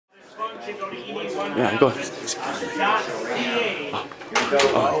Yeah, go.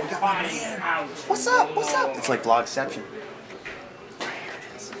 What's up? What's up? It's like Vlogception.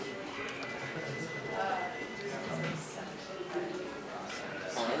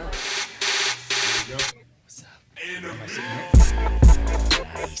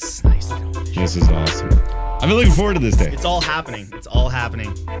 This is awesome. I've been looking forward to this day. It's all happening. It's all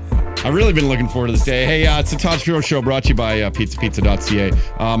happening. I've really been looking forward to this day. Hey, it's the Todd Shapiro Show brought to you by pizzapizza.ca.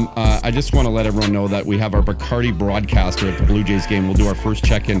 I just want to let everyone know that we have our Bacardi broadcaster at the Blue Jays game. We'll do our first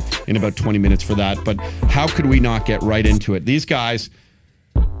check-in in about 20 minutes for that. But how could we not get right into it? These guys,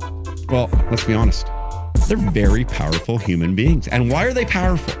 well, let's be honest. They're very powerful human beings. And why are they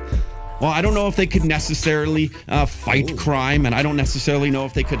powerful? Well, I don't know if they could necessarily fight crime, and I don't necessarily know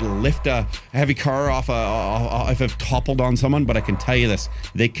if they could lift a heavy car off if it toppled on someone, but I can tell you this.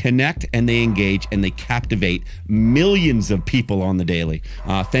 They connect and they engage and they captivate millions of people on the daily.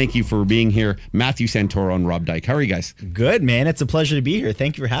 Thank you for being here. Matthew Santoro and Rob Dyke. How are you guys? Good, man. It's a pleasure to be here.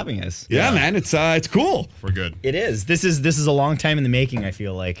 Thank you for having us. Yeah, man. It's cool. We're good. It is. This is a long time in the making, I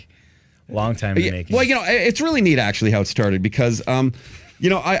feel like. Long time in the making. Well, it's really neat actually how it started because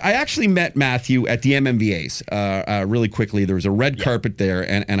I actually met Matthew at the MMVAs really quickly. There was a red carpet there,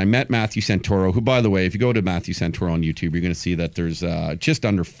 and I met Matthew Santoro, who, by the way, if you go to Matthew Santoro on YouTube, you're going to see that there's just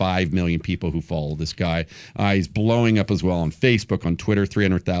under 5 million people who follow this guy. He's blowing up as well on Facebook, on Twitter,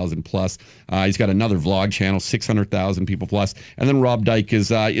 300,000 plus. He's got another vlog channel, 600,000 people plus. And then Rob Dyke is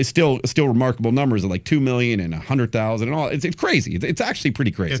still remarkable numbers of like 2 million and 100,000 and all. It's crazy. It's actually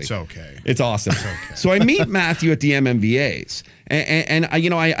pretty crazy. It's okay. It's awesome. It's okay. So I meet Matthew at the MMVAs. And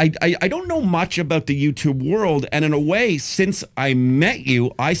I don't know much about the YouTube world, and in a way, since I met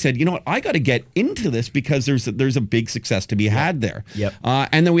you, I said, you know what, I got to get into this because there's a big success to be had there. Yep.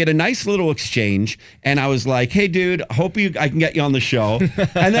 And then we had a nice little exchange, and I was like, hey, dude, I can get you on the show.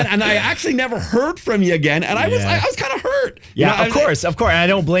 and I actually never heard from you again, and I was kind of hurt. Yeah, of course. And I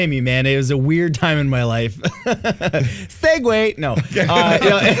don't blame you, man. It was a weird time in my life. Segue. No.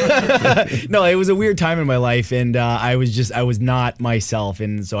 No, it was a weird time in my life, and I was not myself,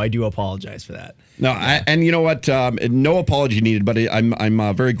 and so I do apologize for that. No, and you know what? No apology needed, but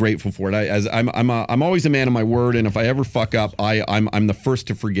I'm very grateful for it. I'm always a man of my word, and if I ever fuck up, I'm the first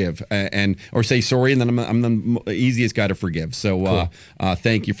to forgive or say sorry, and then I'm the easiest guy to forgive. So cool.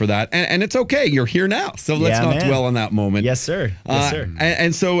 Thank you for that, and it's okay. You're here now, so let's not dwell on that moment. Yes, sir. Yes, sir.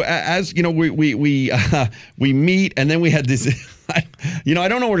 And so as you know, we meet, and then we had this. I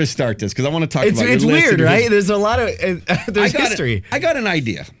don't know where to start this because I want to talk about it's weird, right? There's a lot of history. I got an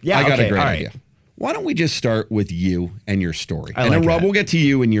idea. Yeah, I got a great idea. Why don't we just start with you and your story? And then Rob, we'll get to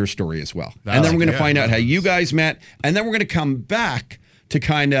you and your story as well. And then we're going to find out how you guys met, and then we're going to come back to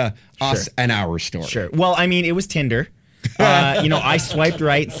kind of us and our story. Sure. Well, I mean, it was Tinder. I swiped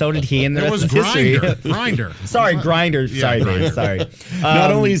right, so did he, and the rest is history. Grinder. Sorry, Grinder. Sorry, Dave. Sorry.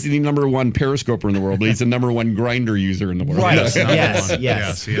 Not only is he the #1 periscoper in the world, but he's the #1 Grinder user in the world. Right.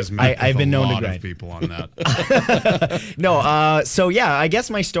 Yes. He has met I've been known to a lot grind. of people on that. No. So yeah, I guess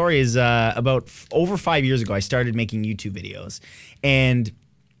my story is about over 5 years ago. I started making YouTube videos, and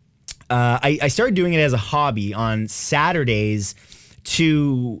I started doing it as a hobby on Saturdays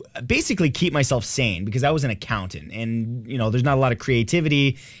to basically keep myself sane because I was an accountant, and there's not a lot of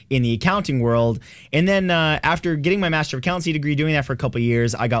creativity in the accounting world. And then after getting my Master of Accountancy degree, doing that for a couple of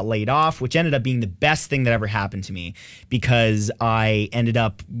years, I got laid off, which ended up being the best thing that ever happened to me because I ended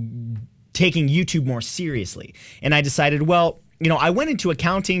up taking YouTube more seriously. And I decided, well, I went into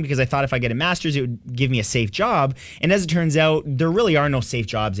accounting because I thought if I get a master's, it would give me a safe job. And as it turns out, there really are no safe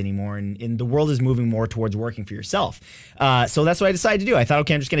jobs anymore. And the world is moving more towards working for yourself. So that's what I decided to do. I thought,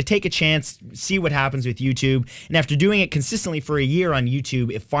 okay, I'm just going to take a chance, see what happens with YouTube. And after doing it consistently for a year on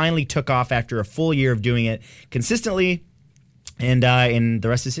YouTube, it finally took off after a full year of doing it consistently. And the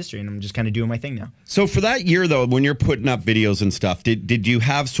rest is history, and I'm just kind of doing my thing now. So for that year, though, when you're putting up videos and stuff, did you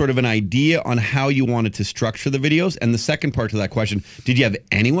have sort of an idea on how you wanted to structure the videos? And the second part to that question, did you have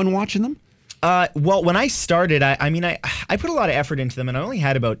anyone watching them? Well, when I started, I put a lot of effort into them, and I only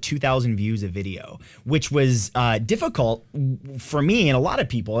had about 2,000 views a video, which was difficult for me and a lot of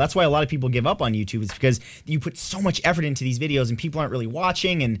people. That's why a lot of people give up on YouTube, is because you put so much effort into these videos and people aren't really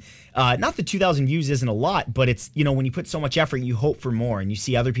watching. And not that 2,000 views isn't a lot, but it's, when you put so much effort, you hope for more and you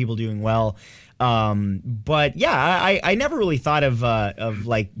see other people doing well. But yeah, I never really thought of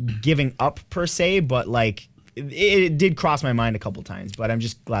like giving up per se, but like, it did cross my mind a couple times, but I'm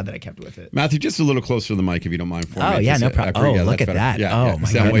just glad that I kept with it. Matthew, just a little closer to the mic if you don't mind for me. Oh, yeah, no problem. Oh, look at that. Yeah, my you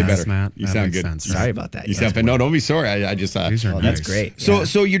sound way better. Matt. You sound good. Sense. Sorry about that. You sound no, don't be sorry. I just These are that's great.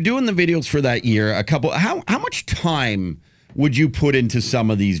 So you're doing the videos for that year. How much time would you put into some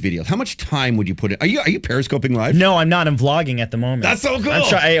of these videos? How much time would you put in? Are you periscoping live? No, I'm not. I'm vlogging at the moment. That's so cool.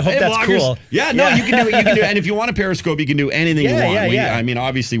 I hope that's vloggers. cool. Yeah, no, you can do it. You can do it. And if you want a periscope, you can do anything you want. I mean,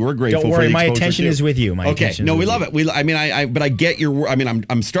 obviously, we're grateful. Don't worry, for the my exposure attention too. is with you. We love it. But I get your. I mean,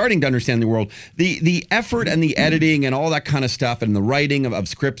 I'm starting to understand the world. The effort and the editing and all that kind of stuff and the writing of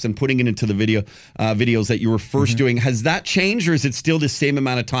scripts and putting it into the videos that you were first doing, has that changed, or is it still the same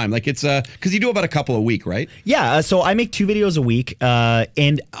amount of time? Like it's because you do about a couple a week, right? Yeah. So I make 2 videos a week,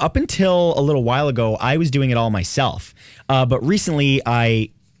 and up until a little while ago, I was doing it all myself. But recently, I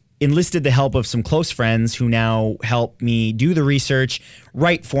enlisted the help of some close friends who now help me do the research,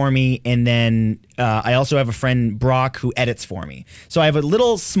 write for me, and then I also have a friend, Brock, who edits for me. So I have a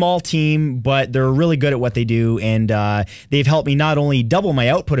little small team, but they're really good at what they do, and they've helped me not only double my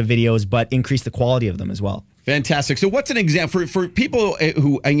output of videos, but increase the quality of them as well. Fantastic. So what's an example for people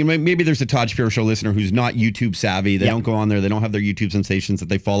who, and maybe there's a Todd Shapiro Show listener who's not YouTube savvy. They don't go on there. They don't have their YouTube sensations that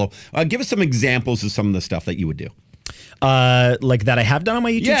they follow. Give us some examples of some of the stuff that you would do. Like that I have done on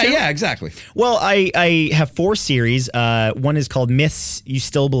my YouTube channel? Yeah, exactly. Well, I have 4 series. One is called Myths You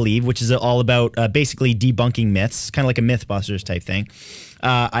Still Believe, which is all about basically debunking myths, kind of like a Mythbusters type thing.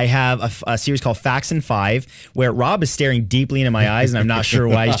 I have a series called Facts in 5, where Rob is staring deeply into my eyes, and I'm not sure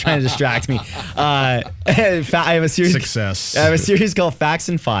why he's trying to distract me. I have a series. Success. I have a series called Facts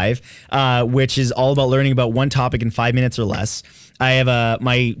in 5, which is all about learning about one topic in 5 minutes or less. I have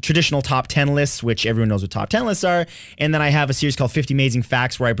my traditional top 10 lists, which everyone knows what top 10 lists are, and then I have a series called 50 Amazing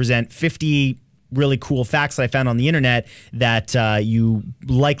Facts, where I present 50 really cool facts that I found on the internet that you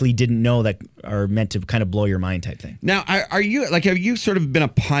likely didn't know that are meant to kind of blow your mind type thing. Now, have you sort of been a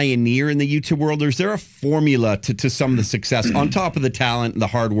pioneer in the YouTube world, or is there a formula to some of the success on top of the talent, the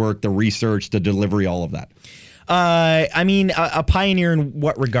hard work, the research, the delivery, all of that? I mean, a pioneer in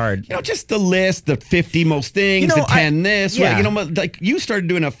what regard? You know, just the list, the 50 most things, the 10 this. Yeah. Right? You know, like you started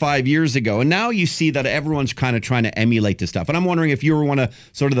doing it 5 years ago, and now you see that everyone's kind of trying to emulate this stuff. And I'm wondering if you were one of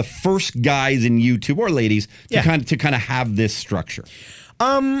sort of the first guys in YouTube, or ladies, to kind of have this structure.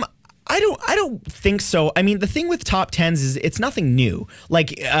 I don't think so. I mean, the thing with top 10s is it's nothing new.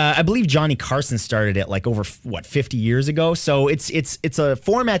 Like, I believe Johnny Carson started it like over, what, 50 years ago? So it's a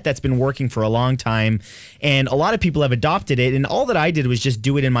format that's been working for a long time, and a lot of people have adopted it, and all that I did was just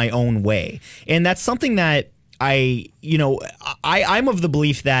do it in my own way. And that's something that I'm of the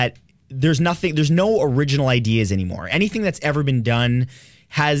belief that there's no original ideas anymore. Anything that's ever been done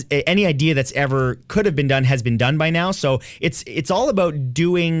any idea that's ever could have been done has been done by now. So it's all about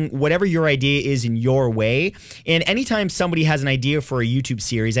doing whatever your idea is in your way. And anytime somebody has an idea for a YouTube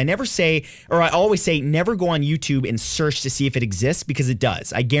series, I always say never go on YouTube and search to see if it exists, because it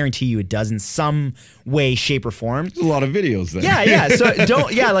does. I guarantee you it does in some way, shape, or form. There's a lot of videos there. Yeah. So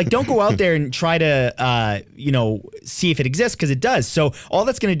don't go out there and try to see if it exists, because it does. So all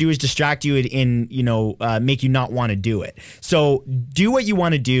that's going to do is distract you and make you not want to do it. So do what you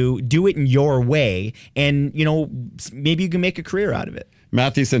want to do it in your way, and maybe you can make a career out of it.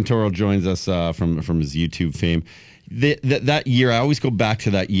 Matthew Santoro joins us from his YouTube fame. That year, I always go back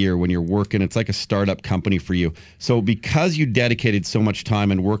to that year when you're working. It's like a startup company for you. So because you dedicated so much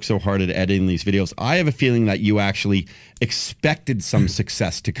time and worked so hard at editing these videos, I have a feeling that you actually expected some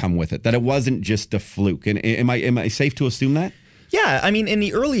success to come with it, that it wasn't just a fluke. And am I safe to assume that? Yeah, I mean, in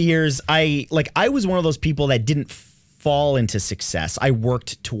the early years, I was one of those people that didn't fall into success. I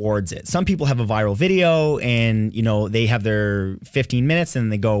worked towards it. Some people have a viral video and they have their 15 minutes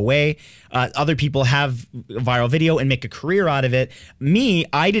and they go away. Other people have a viral video and make a career out of it. Me,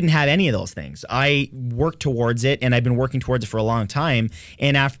 I didn't have any of those things. I worked towards it, and I've been working towards it for a long time.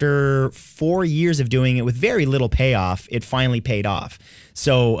 And after 4 years of doing it with very little payoff, it finally paid off.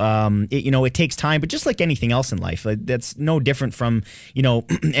 So, it takes time, but just like anything else in life, that's no different from,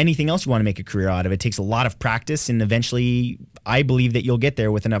 anything else you want to make a career out of. It takes a lot of practice, and eventually I believe that you'll get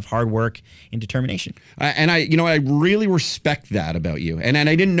there with enough hard work and determination. And I really respect that about you. And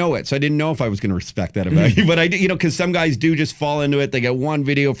I didn't know it, so I didn't know if I was going to respect that about you. But I did, because some guys do just fall into it. They get one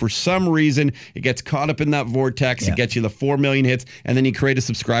video for some reason, it gets caught up in that vortex. It gets you the 4 million hits, and then you create a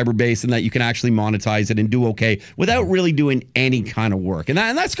subscriber base, and that you can actually monetize it and do okay without really doing any kind of work. And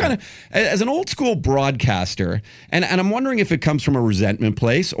that's kind of, as an old school broadcaster, and I'm wondering if it comes from a resentment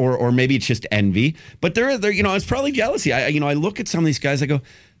place, or maybe it's just envy. But there, it's probably jealousy. I look at some of these guys, I go,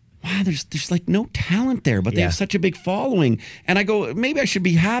 wow, there's like no talent there, but they have such a big following. And I go, maybe I should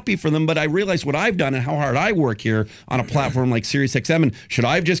be happy for them, but I realize what I've done and how hard I work here on a platform like SiriusXM, and should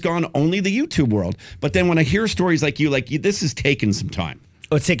I have just gone only the YouTube world? But then when I hear stories like you, this has taken some time.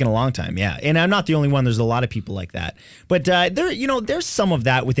 Oh, it's taken a long time, yeah. And I'm not the only one. There's a lot of people like that. But there's some of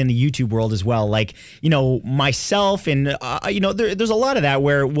that within the YouTube world as well. Like, myself and, there's a lot of that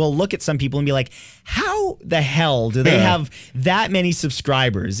where we'll look at some people and be like, how the hell do they have that many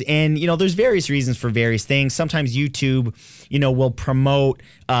subscribers? And, there's various reasons for various things. Sometimes YouTube, will promote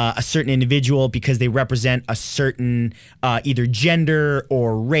a certain individual because they represent a certain either gender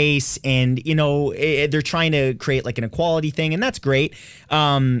or race. And, they're trying to create like an equality thing. And that's great.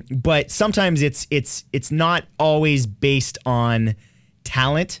 But sometimes it's not always based on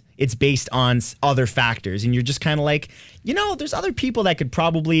talent. It's based on other factors, and you're just kind of like, there's other people that could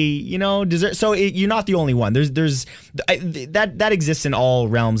probably, deserve. So you're not the only one. There's that exists in all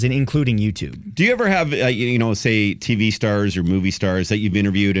realms, and including YouTube. Do you ever have, say TV stars or movie stars that you've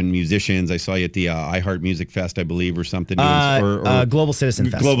interviewed and musicians? I saw you at the iHeart Music Fest, I believe, or something. Or Global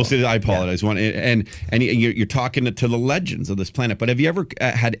Citizen Festival. Global Citizen. I apologize. Yeah. And you're talking to the legends of this planet. But have you ever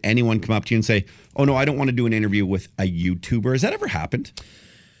had anyone come up to you and say, "Oh no, I don't want to do an interview with a YouTuber"? Has that ever happened?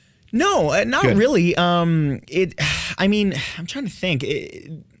 No, not really. I'm trying to think.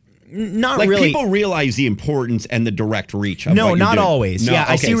 Not like really. People realize the importance and the direct reach of no, what not you're doing. always. No, yeah,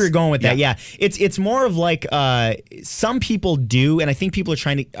 okay. I see where you're going with that. Yeah, it's more of like some people do, and I think people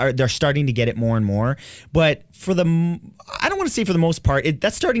they're starting to get it more and more. But I don't want to say for the most part,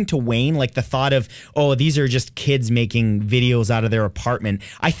 that's starting to wane. Like the thought of, oh, these are just kids making videos out of their apartment.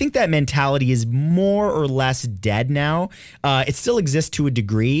 I think that mentality is more or less dead now. It still exists to a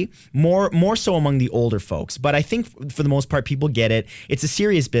degree, more so among the older folks. But I think for the most part, people get it. It's a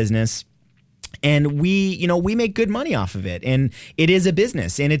serious business. And we make good money off of it, and it is a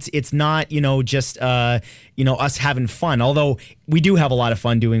business, and it's not just us having fun. Although we do have a lot of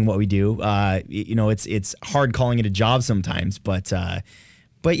fun doing what we do. It's hard calling it a job sometimes, but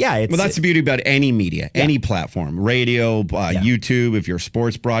yeah, that's the beauty about any media, any platform, radio, YouTube. If you're a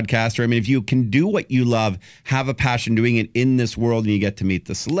sports broadcaster, I mean, if you can do what you love, have a passion doing it in this world, and you get to meet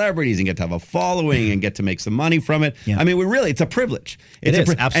the celebrities and get to have a following and get to make some money from it. Yeah. I mean, it's a privilege. It's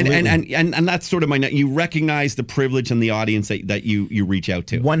absolutely. And that's sort of you recognize the privilege and the audience that you reach out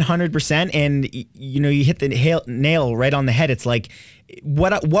to. 100%. And you hit the nail right on the head. It's like,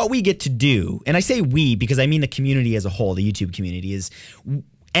 what we get to do, and I say we because I mean the community as a whole, the YouTube community, is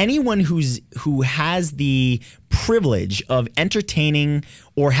anyone who has the privilege of entertaining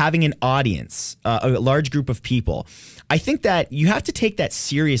or having an audience, a large group of people. I think that you have to take that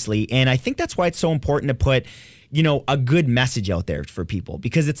seriously, and I think that's why it's so important to put a good message out there for people,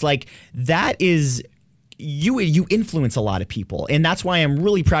 because it's like that is. You influence a lot of people, and that's why I'm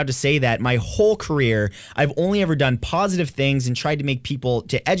really proud to say that my whole career I've only ever done positive things and tried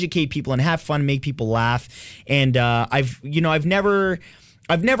to educate people and have fun, make people laugh. And I've never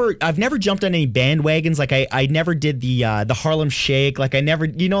jumped on any bandwagons. Like I never did the Harlem Shake. Like I never,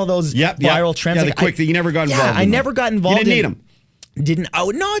 those viral trends. Yeah, like the quick thing. You never got involved. Yeah, I never got involved. You didn't need them. No,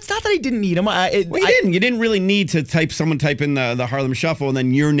 it's not that I didn't need them. You didn't really need to type in the Harlem Shuffle and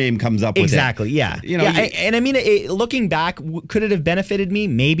then your name comes up with exactly, it. Yeah. And I mean, looking back, could it have benefited me?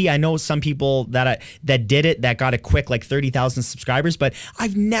 Maybe. I know some people that did it that got a quick like 30,000 subscribers, but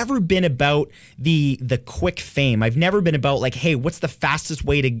I've never been about the quick fame. I've never been about like, hey, what's the fastest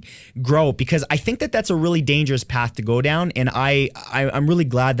way to grow? Because I think that's a really dangerous path to go down, and I'm really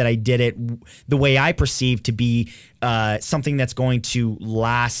glad that I did it the way I perceive to be something that's going to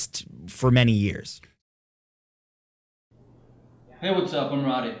last for many years. Hey, what's up? I'm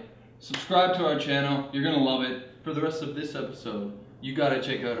Roddy. Subscribe to our channel. You're going to love it. For the rest of this episode, you got to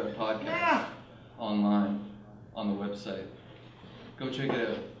check out our podcast online on the website. Go check it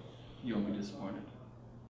out. You won't be disappointed.